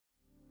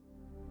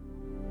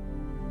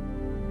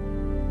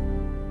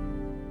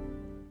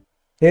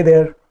Hey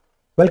there,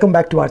 welcome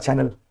back to our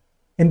channel.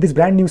 In this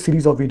brand new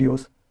series of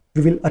videos,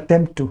 we will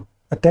attempt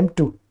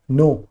to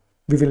know,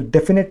 we will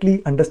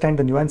definitely understand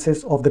the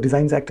nuances of the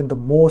Designs Act in the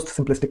most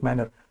simplistic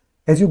manner.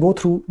 As you go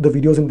through the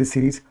videos in this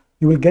series,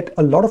 you will get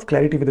a lot of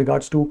clarity with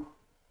regards to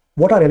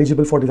what are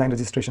eligible for design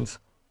registrations,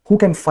 who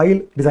can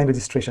file design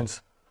registrations,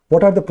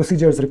 what are the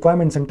procedures,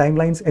 requirements and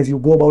timelines as you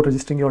go about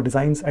registering your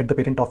designs at the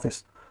patent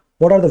office,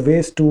 what are the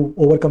ways to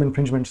overcome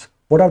infringements,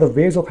 what are the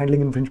ways of handling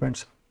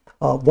infringements,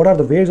 what are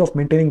the ways of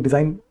maintaining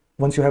design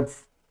once you have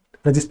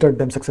registered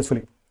them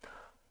successfully.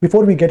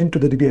 Before we get into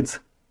the details,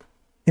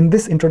 in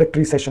this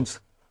introductory sessions,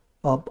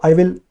 I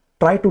will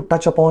try to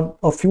touch upon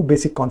a few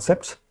basic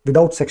concepts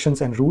without sections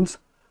and rules,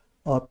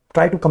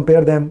 try to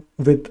compare them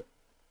with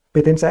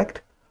Patents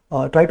Act,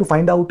 try to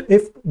find out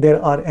if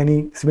there are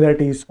any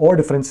similarities or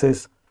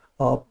differences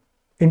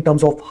in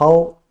terms of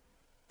how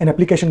an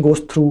application goes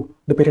through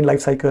the patent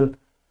life cycle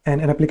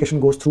and an application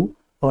goes through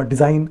a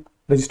design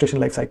registration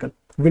life cycle.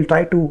 We'll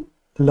try to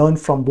learn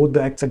from both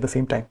the acts at the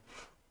same time.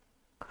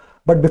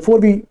 But before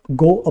we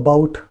go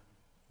about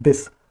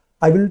this,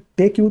 I will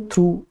take you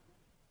through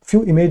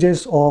few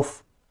images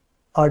of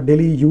our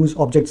daily use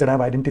objects that I've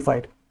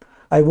identified.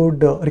 I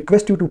would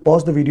request you to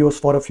pause the videos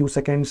for a few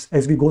seconds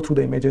as we go through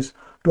the images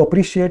to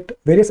appreciate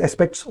various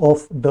aspects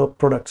of the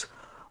products.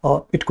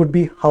 It could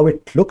be how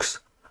it looks.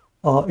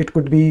 It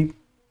could be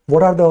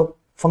what are the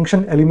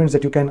function elements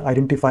that you can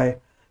identify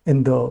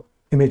in the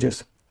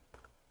images.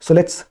 So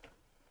let's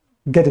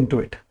get into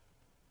it.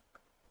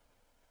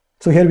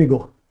 So here we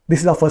go.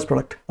 This is our first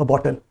product, a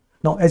bottle.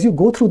 Now, as you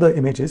go through the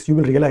images, you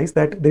will realize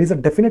that there is a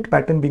definite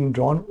pattern being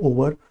drawn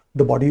over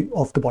the body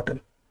of the bottle.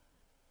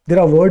 There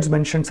are words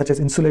mentioned such as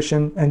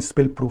insulation and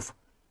spill proof,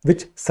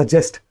 which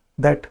suggest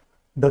that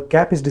the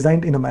cap is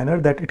designed in a manner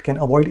that it can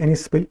avoid any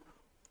spill,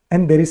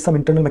 and there is some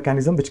internal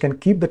mechanism which can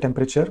keep the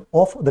temperature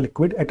of the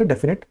liquid at a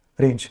definite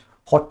range,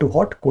 hot to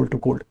hot, cold to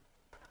cold.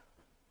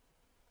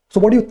 So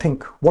what do you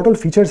think? What all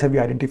features have we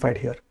identified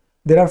here?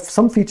 There are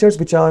some features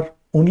which are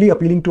only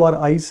appealing to our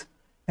eyes,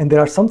 and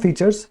there are some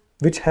features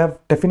which have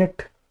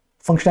definite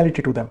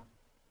functionality to them.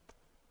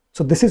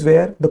 So this is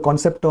where the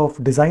concept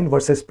of design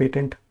versus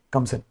patent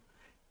comes in.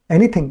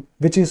 Anything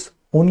which is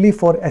only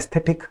for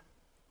aesthetic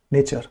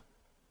nature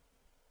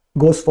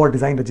goes for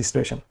design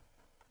registration.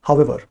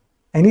 However,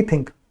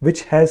 anything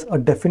which has a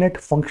definite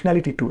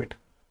functionality to it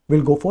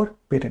will go for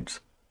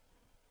patents.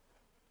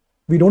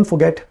 We don't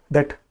forget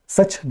that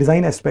such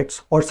design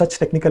aspects or such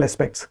technical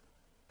aspects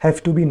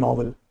have to be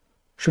novel,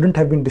 shouldn't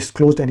have been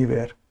disclosed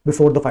anywhere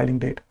before the filing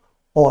date,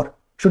 or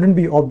shouldn't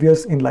be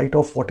obvious in light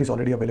of what is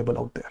already available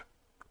out there,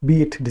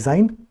 be it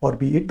design or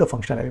be it the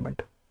functional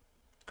element.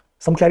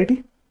 Some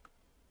clarity?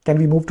 Can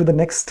we move to the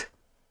next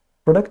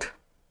product?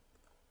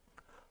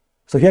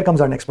 So here comes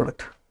our next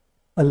product,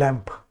 a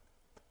lamp.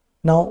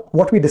 Now,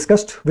 what we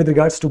discussed with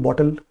regards to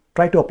bottle,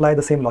 try to apply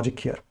the same logic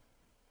here.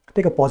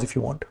 Take a pause if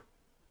you want.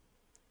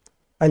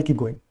 I'll keep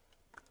going.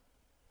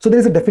 So there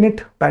is a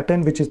definite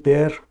pattern which is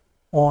there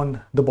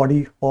on the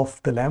body of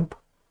the lamp.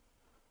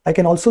 I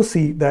can also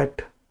see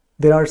that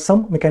there are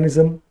some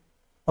mechanism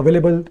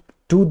available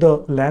to the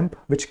lamp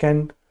which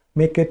can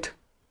make it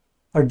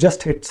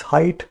adjust its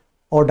height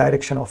or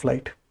direction of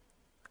light.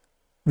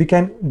 We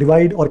can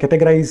divide or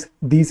categorize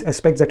these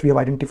aspects that we have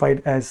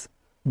identified as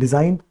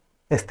design,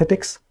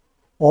 aesthetics,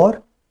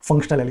 or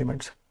functional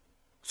elements.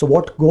 So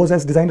what goes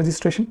as design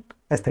registration?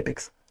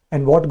 Aesthetics.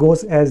 And what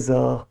goes as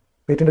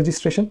patent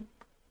registration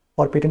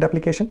or patent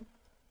application?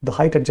 The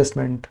height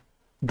adjustment,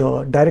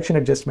 the direction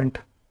adjustment,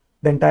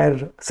 the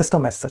entire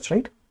system as such,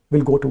 right,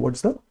 will go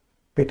towards the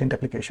patent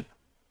application.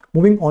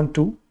 Moving on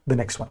to the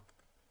next one.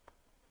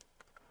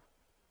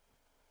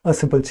 A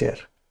simple chair.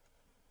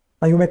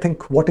 Now you may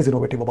think, what is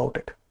innovative about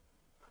it?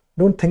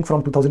 Don't think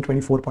from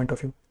 2024 point of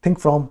view. Think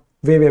from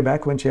way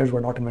back when chairs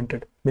were not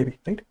invented, maybe,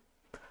 right?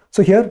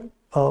 So here,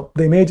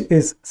 the image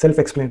is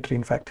self-explanatory.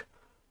 In fact,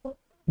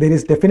 there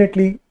is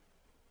definitely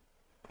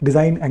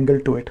design angle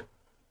to it.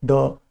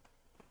 The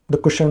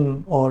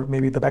cushion or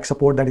maybe the back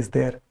support that is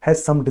there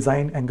has some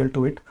design angle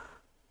to it.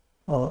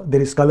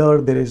 There is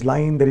color, there is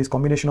line, there is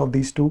combination of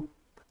these two,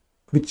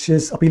 which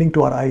is appealing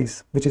to our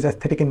eyes, which is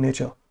aesthetic in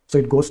nature. So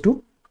it goes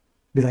to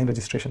design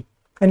registration.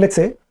 And let's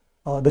say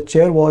the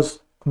chair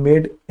was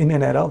made in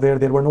an era where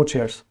there were no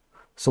chairs.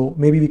 So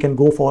maybe we can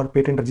go for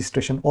patent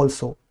registration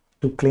also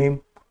to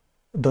claim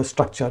the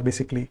structure,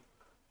 basically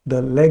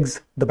the legs,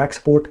 the back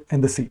support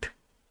and the seat.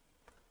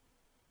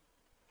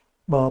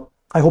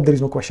 I hope there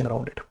is no question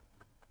around it.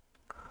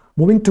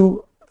 Moving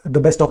to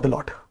the best of the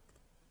lot.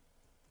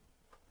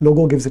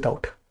 Logo gives it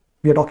out.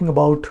 We are talking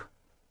about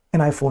an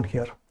iPhone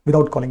here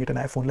without calling it an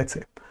iPhone, let's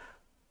say.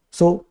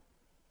 So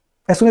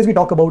as soon as we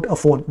talk about a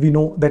phone, we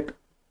know that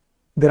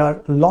there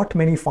are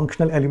many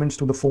functional elements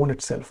to the phone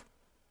itself.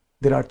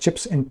 There are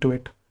chips into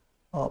it.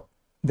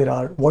 There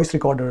are voice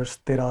recorders.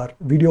 There are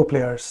video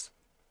players.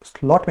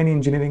 Many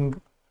engineering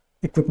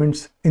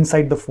equipments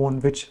inside the phone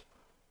which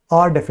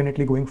are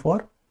definitely going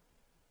for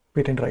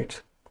patent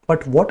rights.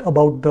 But what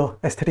about the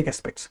aesthetic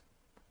aspects?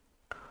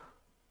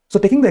 So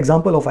taking the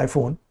example of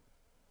iPhone,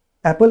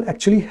 Apple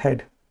actually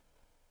had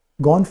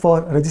gone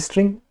for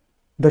registering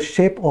the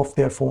shape of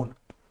their phone,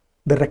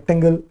 the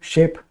rectangle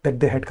shape that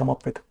they had come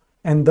up with,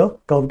 and the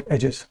curved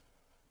edges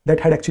that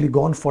had actually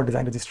gone for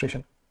design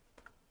registration.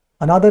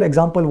 Another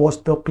example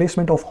was the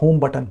placement of home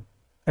button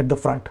at the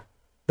front.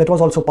 That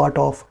was also part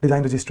of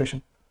design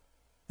registration.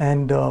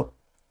 And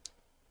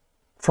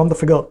from the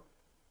figure,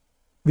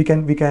 we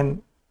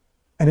can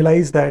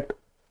analyze that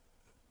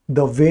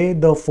the way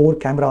the 4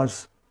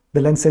 cameras,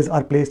 the lenses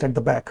are placed at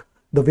the back,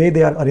 the way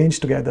they are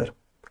arranged together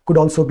could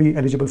also be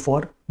eligible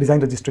for design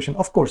registration.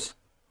 Of course,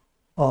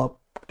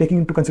 taking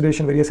into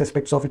consideration various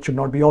aspects of it should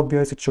not be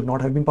obvious, it should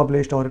not have been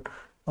published, or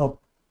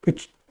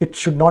it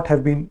should not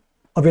have been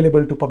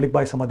available to public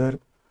by some other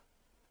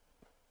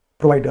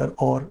provider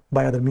or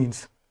by other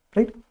means,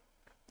 right?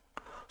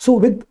 So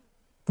with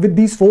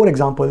these 4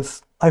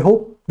 examples, I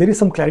hope there is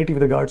some clarity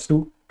with regards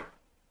to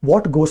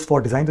what goes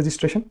for design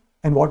registration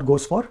and what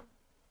goes for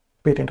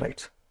patent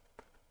rights.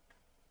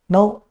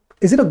 Now,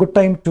 is it a good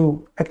time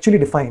to actually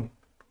define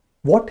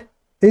what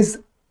is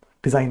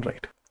design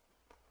right?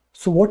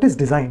 So what is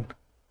design?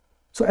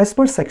 So as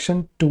per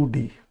section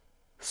 2D,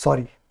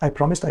 sorry, I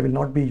promised I will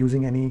not be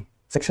using any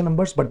section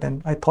numbers, but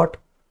then I thought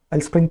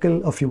I'll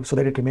sprinkle a few so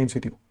that it remains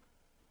with you.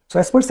 So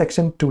as per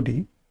section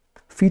 2D,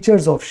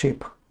 features of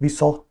shape, we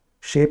saw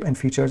shape and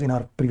features in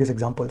our previous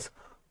examples,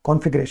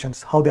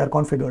 configurations, how they are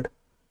configured,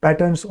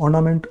 patterns,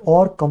 ornament,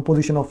 or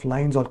composition of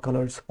lines or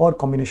colors, or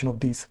combination of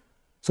these.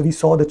 So we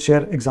saw the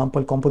chair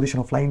example, composition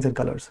of lines and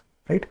colors,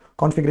 right?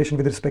 Configuration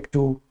with respect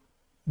to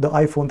the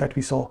iPhone that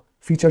we saw,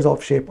 features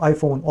of shape,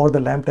 iPhone, or the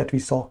lamp that we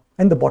saw,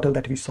 and the bottle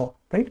that we saw,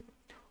 right?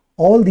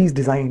 All these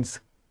designs,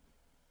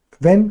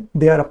 when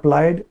they are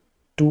applied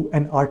to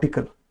an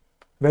article,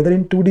 whether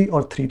in 2D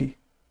or 3D,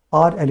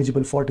 are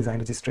eligible for design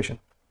registration.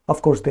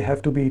 Of course, they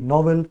have to be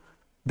novel,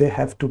 they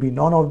have to be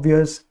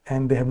non-obvious,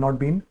 and they have not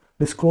been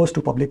disclosed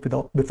to public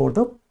before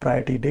the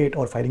priority date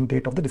or filing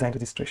date of the design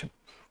registration.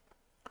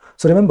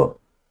 So remember,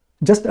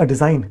 just a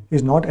design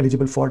is not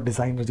eligible for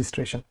design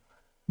registration.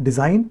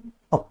 Design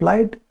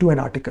applied to an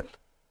article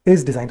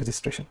is design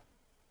registration.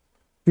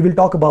 We will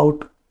talk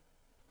about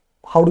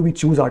how do we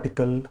choose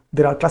article.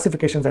 There are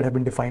classifications that have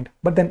been defined,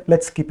 but then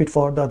let's keep it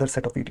for the other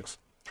set of videos.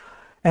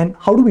 And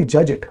how do we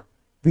judge it?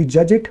 We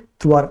judge it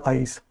through our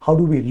eyes. How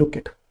do we look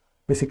it?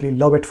 Basically,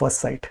 love at first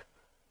sight.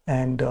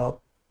 And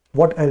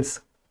what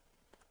else?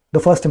 The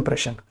first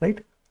impression,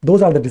 right?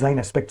 Those are the design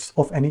aspects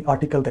of any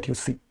article that you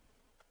see.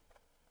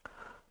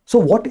 So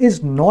what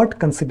is not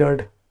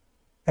considered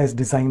as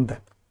design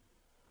then?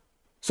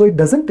 So it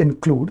doesn't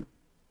include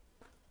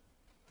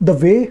the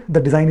way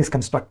the design is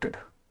constructed.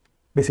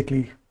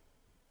 Basically,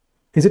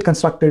 is it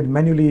constructed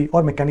manually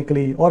or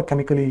mechanically or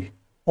chemically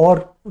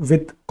or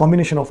with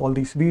combination of all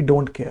these? We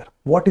don't care.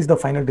 What is the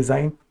final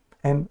design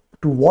and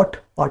to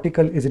what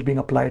article is it being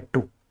applied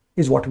to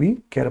is what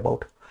we care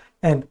about.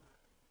 And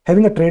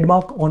having a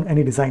trademark on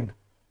any design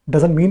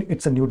doesn't mean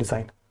it's a new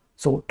design.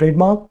 So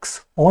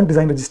trademarks on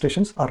design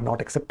registrations are not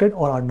accepted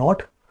or are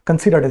not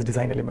considered as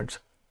design elements.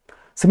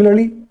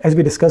 Similarly, as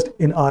we discussed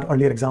in our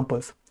earlier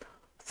examples,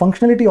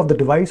 functionality of the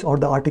device or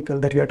the article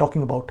that we are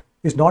talking about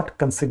is not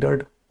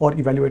considered or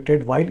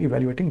evaluated while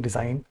evaluating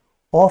design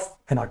of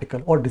an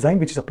article or design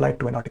which is applied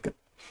to an article.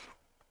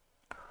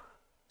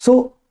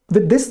 So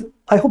with this,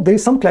 I hope there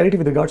is some clarity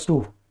with regards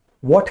to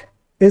what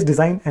is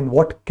design and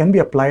what can be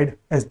applied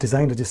as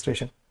design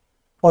registration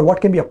or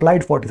what can be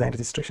applied for design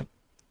registration.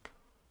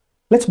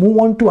 Let's move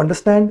on to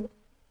understand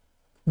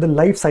the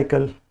life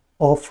cycle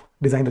of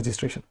design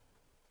registration.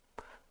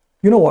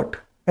 You know what,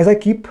 as I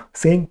keep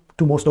saying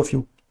to most of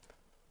you,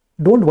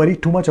 don't worry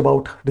too much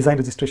about design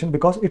registration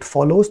because it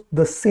follows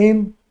the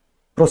same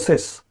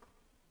process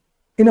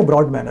in a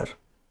broad manner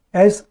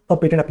as a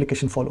patent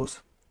application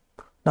follows.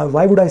 Now,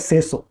 why would I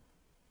say so?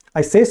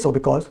 I say so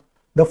because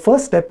the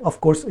first step, of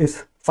course,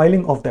 is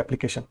filing of the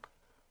application.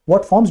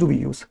 What forms do we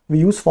use? We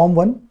use form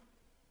 1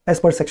 as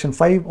per section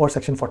 5 or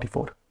section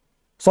 44.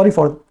 Sorry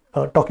for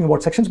talking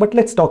about sections, but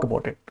let's talk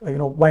about it.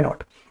 Why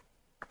not?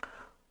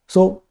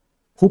 So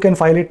who can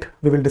file it?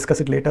 We will discuss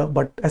it later.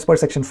 But as per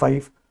section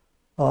 5,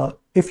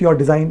 if your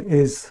design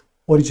is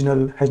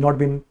original, has not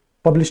been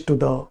published to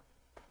the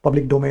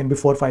public domain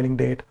before filing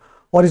date,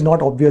 or is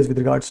not obvious with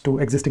regards to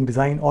existing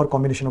design or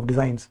combination of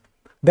designs,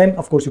 then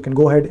of course you can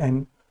go ahead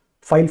and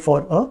file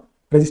for a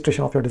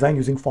registration of your design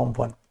using form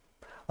 1.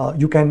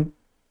 You can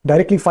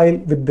directly file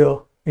with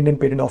the Indian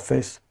Patent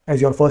Office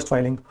as your first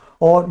filing,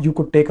 or you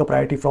could take a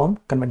priority from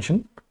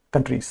convention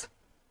countries.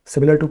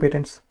 Similar to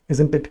patents,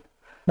 isn't it?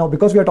 Now,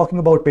 because we are talking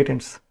about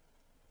patents,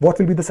 what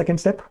will be the second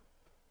step?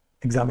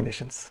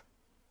 Examinations.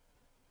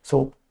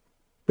 So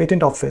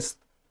patent office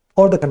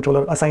or the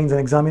controller assigns an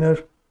examiner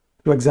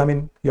to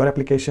examine your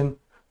application.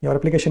 Your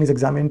application is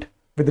examined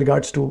with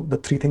regards to the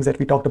 3 things that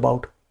we talked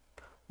about: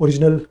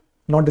 original,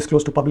 not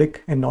disclosed to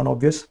public, and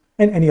non-obvious,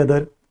 and any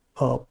other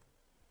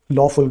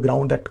lawful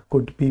ground that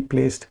could be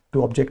placed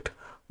to object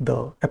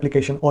the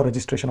application or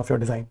registration of your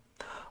design.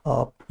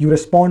 You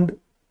respond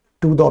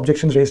to the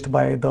objections raised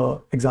by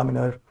the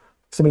examiner,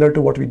 similar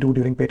to what we do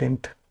during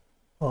patent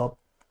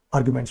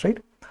arguments, right?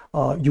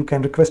 You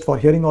can request for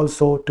hearing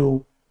also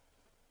to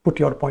put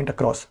your point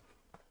across.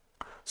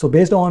 So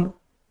based on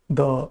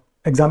the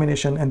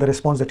examination and the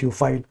response that you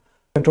file,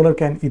 controller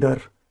can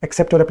either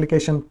accept your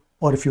application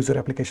or refuse your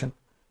application.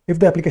 If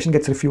the application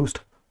gets refused,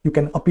 you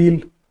can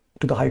appeal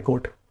to the High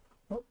Court.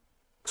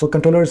 So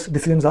controller's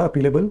decisions are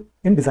appealable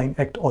in Design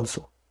Act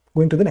also.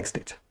 Going to the next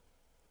stage.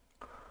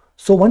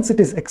 So once it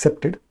is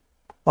accepted,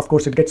 of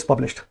course it gets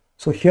published.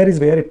 So here is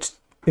where it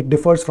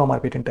differs from our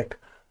Patent Act.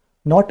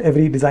 Not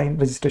every design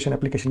registration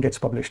application gets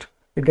published.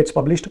 It gets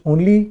published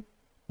only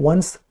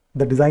once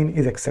the design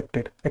is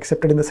accepted.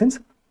 Accepted in the sense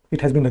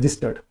it has been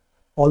registered.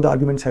 All the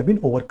arguments have been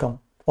overcome.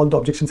 All the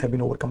objections have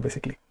been overcome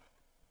basically.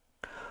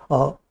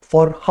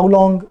 For how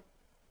long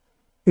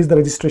is the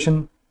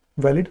registration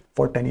valid?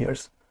 For 10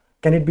 years.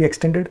 Can it be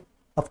extended?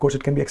 Of course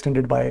it can be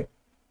extended by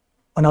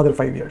another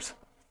 5 years.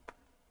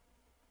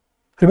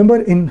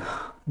 Remember, in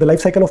the life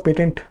cycle of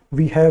patent,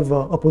 we have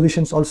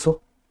oppositions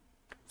also.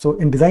 So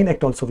in Design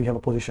Act also we have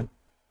opposition.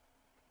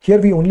 Here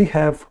we only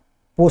have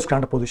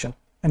post-grant opposition.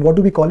 And what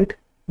do we call it?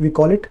 We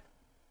call it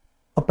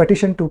a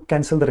petition to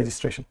cancel the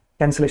registration,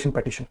 cancellation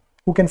petition.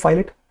 Who can file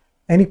it?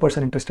 Any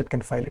person interested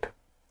can file it.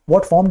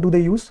 What form do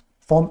they use?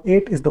 Form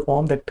 8 is the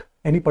form that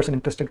any person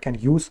interested can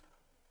use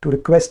to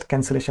request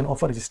cancellation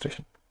of a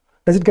registration.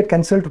 Does it get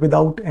cancelled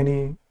without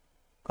any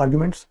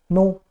arguments?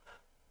 No.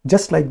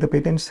 Just like the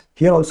patents,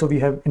 here also we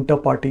have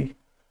inter-party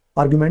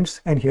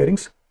arguments and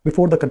hearings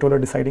before the controller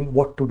deciding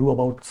what to do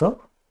about the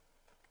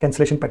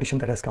cancellation petition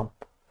that has come.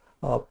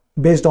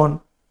 Based on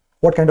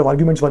what kind of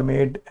arguments were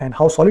made and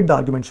how solid the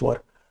arguments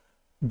were,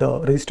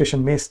 the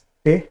registration may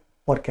stay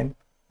or can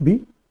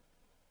be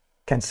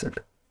cancelled.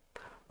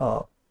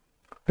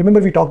 Remember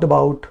we talked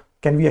about,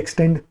 can we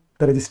extend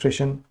the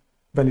registration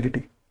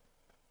validity?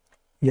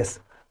 Yes,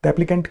 the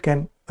applicant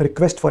can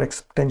request for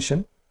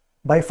extension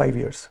by 5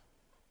 years.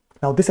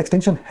 Now this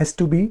extension has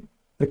to be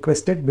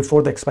requested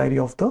before the expiry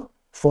of the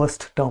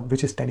first term,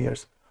 which is 10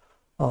 years.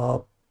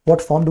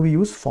 What form do we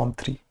use? Form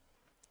 3.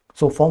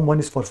 So form 1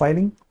 is for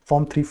filing,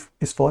 form 3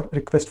 is for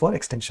request for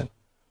extension.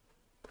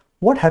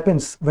 What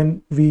happens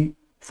when we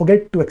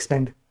forget to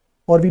extend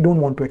or we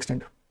don't want to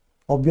extend?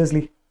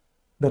 Obviously,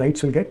 the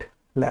rights will get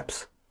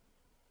lapsed.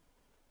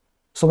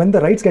 So when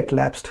the rights get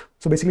lapsed,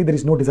 so basically there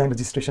is no design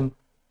registration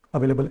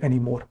available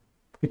anymore.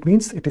 It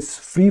means it is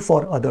free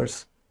for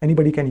others.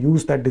 Anybody can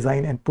use that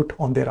design and put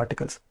on their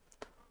articles.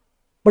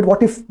 But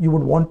what if you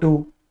would want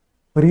to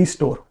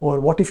restore, or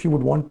what if you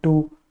would want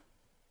to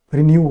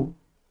renew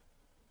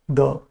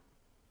the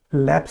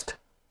lapsed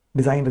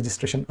design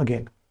registration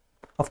again?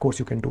 Of course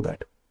you can do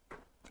that.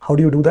 How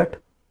do you do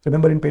that?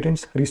 Remember in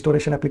patents,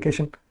 restoration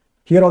application.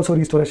 Here also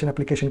restoration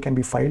application can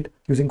be filed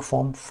using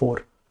form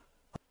 4.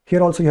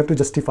 Here also you have to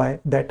justify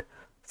that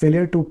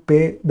failure to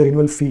pay the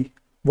renewal fee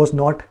was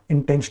not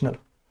intentional,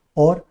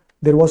 or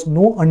there was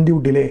no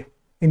undue delay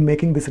in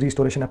making this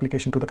restoration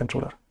application to the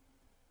controller.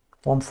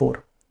 Form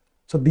 4.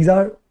 So these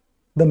are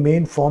the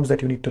main forms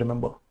that you need to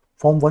remember.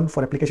 Form 1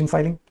 for application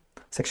filing,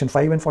 section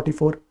 5 and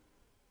 44.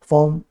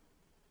 Form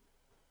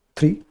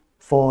 3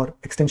 for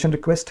extension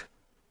request,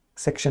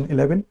 section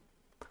 11.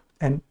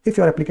 And if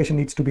your application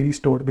needs to be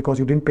restored because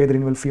you didn't pay the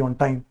renewal fee on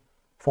time,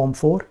 form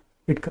 4,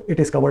 it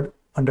is covered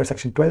under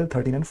section 12,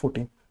 13 and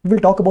 14. We will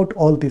talk about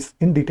all this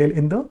in detail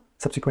in the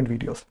subsequent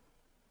videos.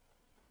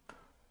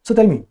 So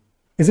tell me,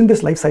 isn't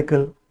this life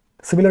cycle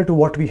similar to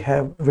what we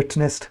have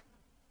witnessed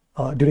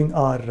during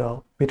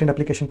our patent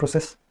application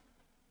process?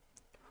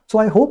 So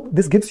I hope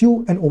this gives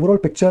you an overall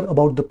picture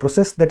about the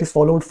process that is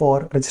followed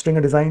for registering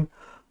a design,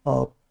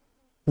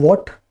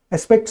 what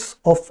aspects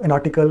of an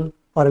article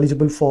are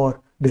eligible for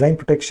design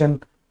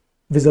protection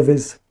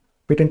vis-a-vis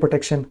patent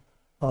protection,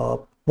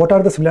 what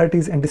are the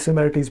similarities and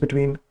dissimilarities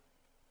between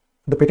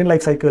the patent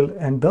life cycle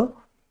and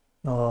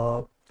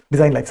the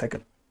design life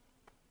cycle.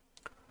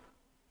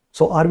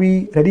 So are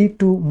we ready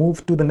to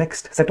move to the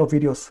next set of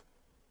videos?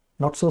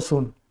 Not so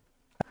soon.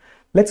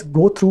 Let's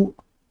go through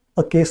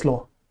a case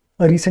law,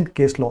 a recent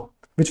case law,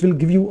 which will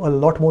give you a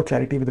lot more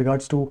clarity with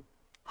regards to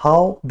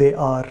how they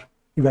are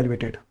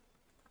evaluated.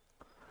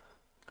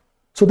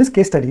 So this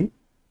case study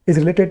is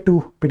related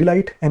to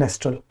Pidilite and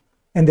Astral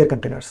and their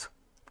containers.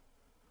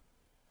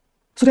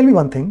 So tell me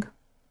one thing,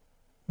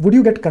 would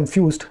you get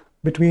confused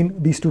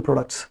between these two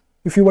products?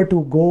 If you were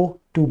to go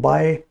to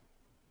buy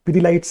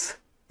Pidilite's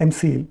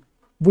M-Seal,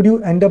 would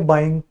you end up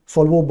buying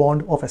Solvo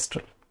Bond of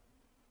Astral?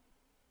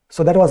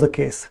 So that was the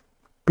case.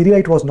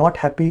 Pidilite was not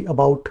happy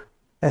about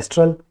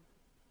Astral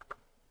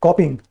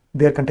copying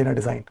their container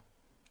design.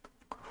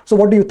 So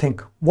what do you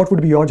think? What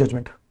would be your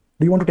judgment?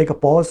 Do you want to take a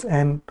pause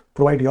and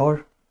provide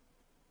your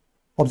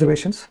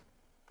observations?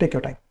 Take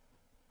your time.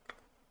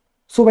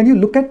 So when you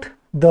look at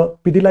the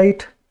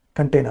Pidilite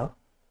container,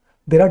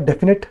 there are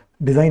definite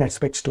design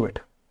aspects to it.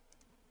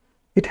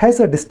 It has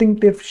a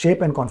distinctive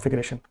shape and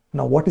configuration.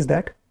 Now what is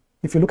that?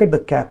 If you look at the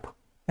cap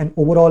and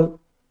overall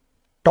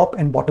top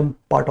and bottom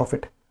part of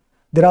it,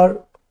 there are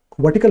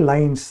vertical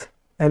lines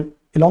and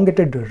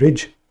elongated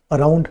ridge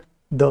around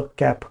the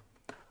cap,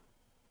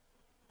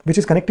 which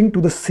is connecting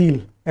to the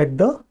seal at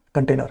the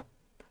container.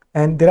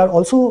 And there are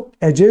also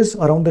edges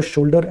around the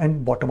shoulder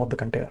and bottom of the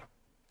container.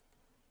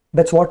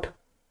 That's what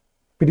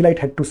Pidilite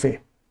had to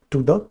say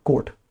to the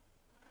court.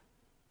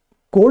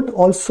 Court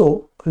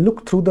also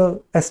looked through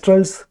the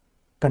Astral's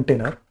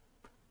container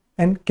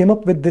and came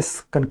up with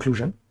this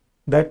conclusion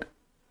that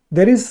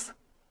there is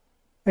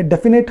a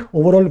definite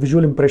overall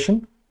visual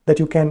impression that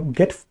you can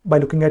get by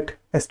looking at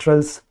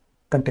Astral's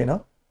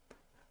container.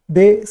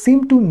 They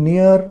seem to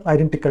near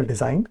identical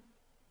design.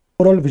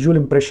 Overall visual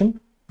impression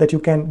that you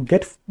can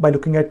get by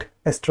looking at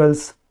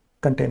Astral's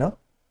container.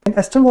 And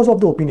Astral was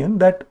of the opinion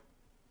that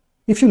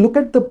if you look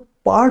at the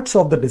parts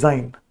of the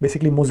design,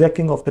 basically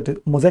mosaicing of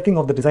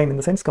the design, in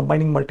the sense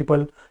combining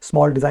multiple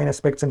small design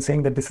aspects and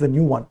saying that this is a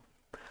new one.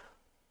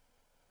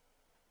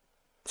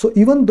 So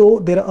even though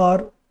there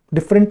are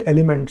different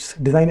elements,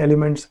 design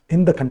elements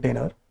in the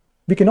container,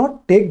 we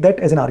cannot take that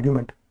as an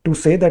argument to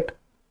say that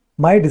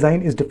my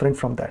design is different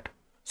from that.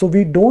 So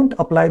we don't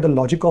apply the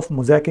logic of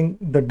mosaicing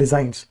the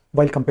designs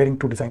while comparing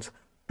two designs.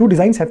 Two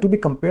designs have to be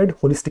compared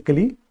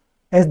holistically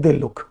as they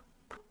look.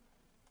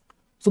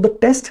 So the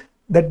test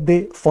that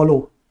they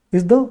follow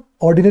is the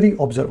ordinary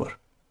observer.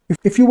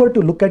 If you were to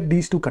look at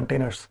these two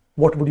containers,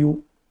 what would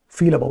you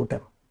feel about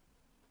them?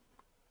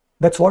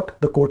 That's what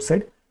the court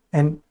said.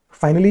 And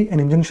finally, an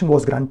injunction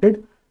was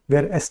granted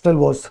where Astral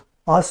was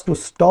asked to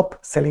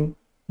stop selling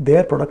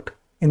their product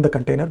in the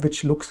container,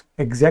 which looks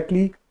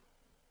exactly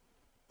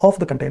of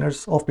the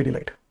containers of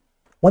Pidilite.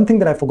 One thing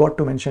that I forgot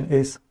to mention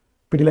is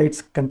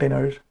Pidilite's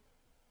containers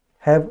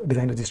have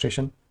design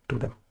registration to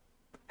them.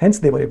 Hence,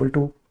 they were able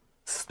to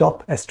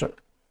stop Astral.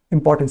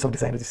 Importance of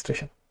design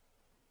registration.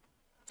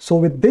 So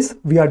with this,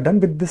 we are done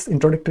with this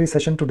introductory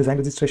session to design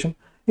registration.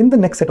 In the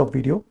next set of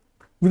video,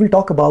 we will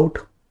talk about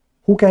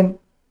who can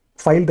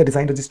file the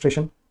design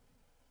registration,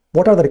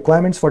 what are the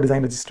requirements for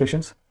design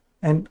registrations,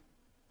 and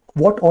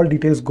what all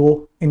details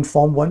go in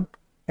Form 1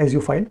 as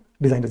you file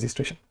design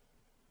registration.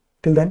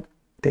 Till then,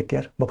 take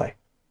care. Bye-bye.